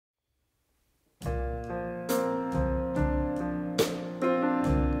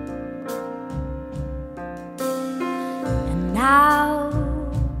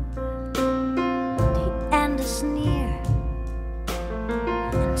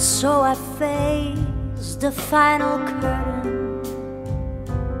So I face the final curtain.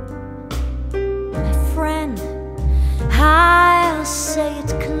 My friend, I'll say it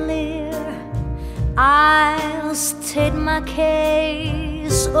clear, I'll state my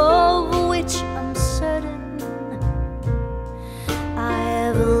case, of which I'm certain.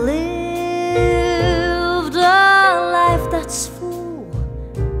 I've lived a life that's full.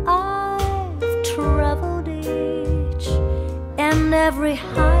 I've traveled each and every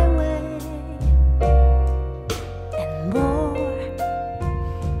highway and more,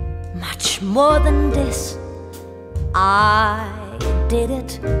 much more than this. I did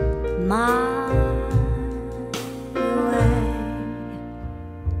it my way.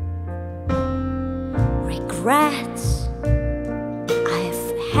 Regrets, I've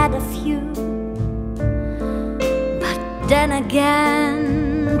had a few, but then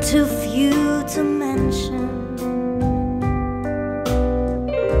again too few to mention.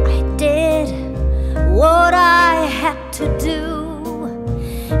 I did what I had to do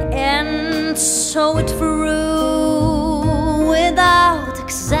and saw it through without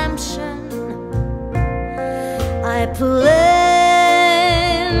exemption. I planned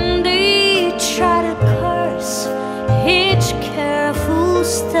each idle curse, each careful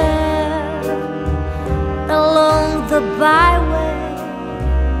step along the byway,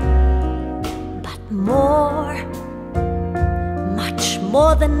 but more, much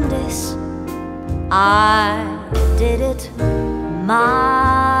more than this, I did it my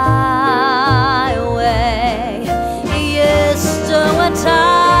way. Yes, there were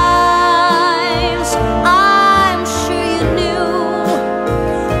times I'm sure you knew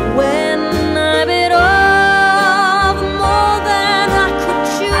when I bit off more than I could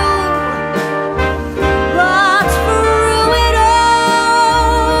chew. But through it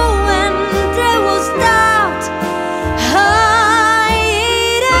all, when there was doubt, I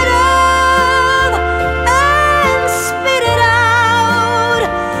ate it up and spit it out.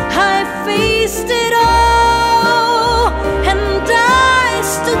 I faced it all and I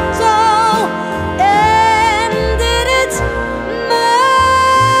stood tall and did it my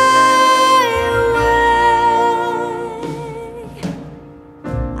way.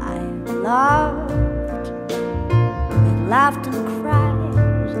 I loved, I laughed and cried.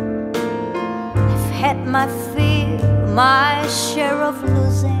 I've had my fear, my share of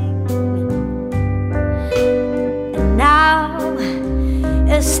losing. And now,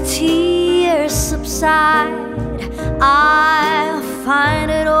 as tears subside, I find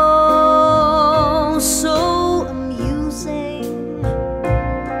it all so amusing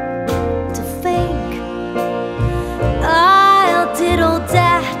to think I did all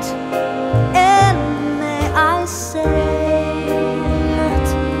that, and may I say not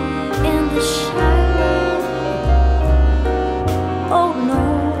in the shadow. Oh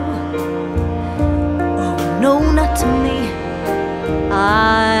no, not to me.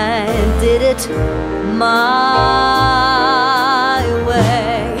 I did it my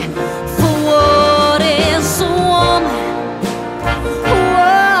way. For what is a woman?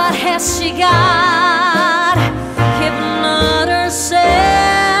 What has she got? If not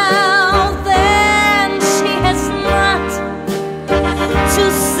herself, then she has not to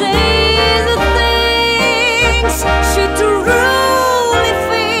say the things she truly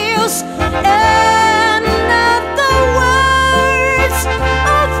feels, and not the words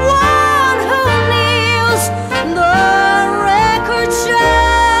of one who kneels. The record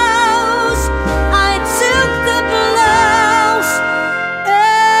shows I took the blows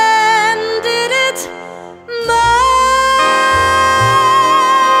and did it my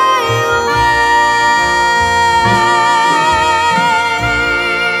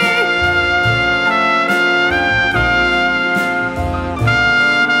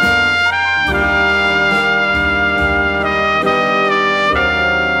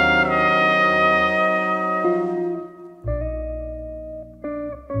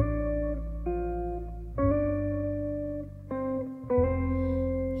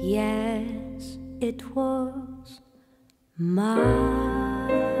Yes, it was my